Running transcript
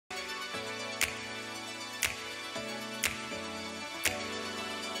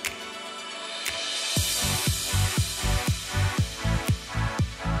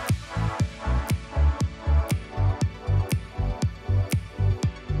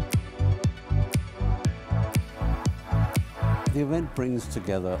The event brings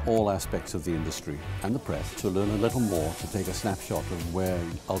together all aspects of the industry and the press to learn a little more, to take a snapshot of where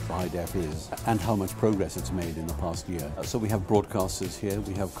ultra high def is and how much progress it's made in the past year. So we have broadcasters here,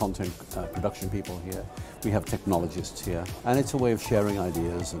 we have content production people here, we have technologists here, and it's a way of sharing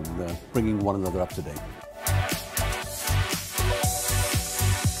ideas and bringing one another up to date.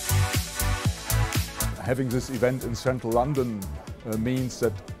 Having this event in central London means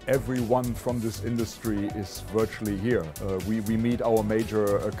that everyone from this industry is virtually here. We meet our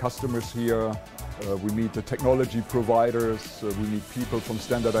major customers here, we meet the technology providers, we meet people from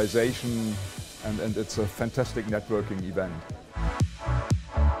standardization, and it's a fantastic networking event.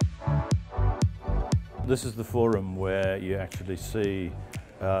 This is the forum where you actually see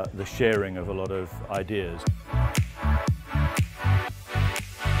the sharing of a lot of ideas.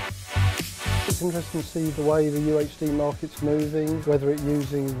 It's interesting to see the way the UHD market's moving, whether it's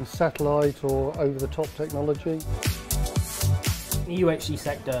using satellite or over-the-top technology. The UHD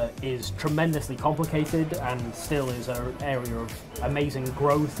sector is tremendously complicated and still is an area of amazing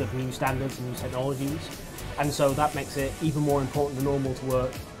growth of new standards and new technologies. And so that makes it even more important than normal to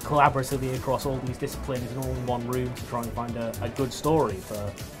work collaboratively across all these disciplines and all in one room to try and find a good story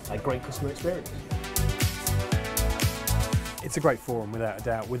for a great customer experience. It's a great forum, without a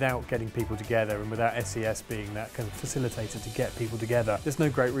doubt, without getting people together and without SES being that kind of facilitator to get people together. There's no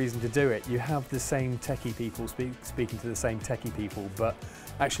great reason to do it. You have the same techie people speaking to the same techie people, but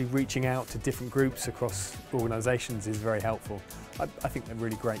actually reaching out to different groups across organisations is very helpful. I think they're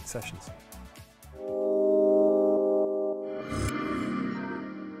really great sessions.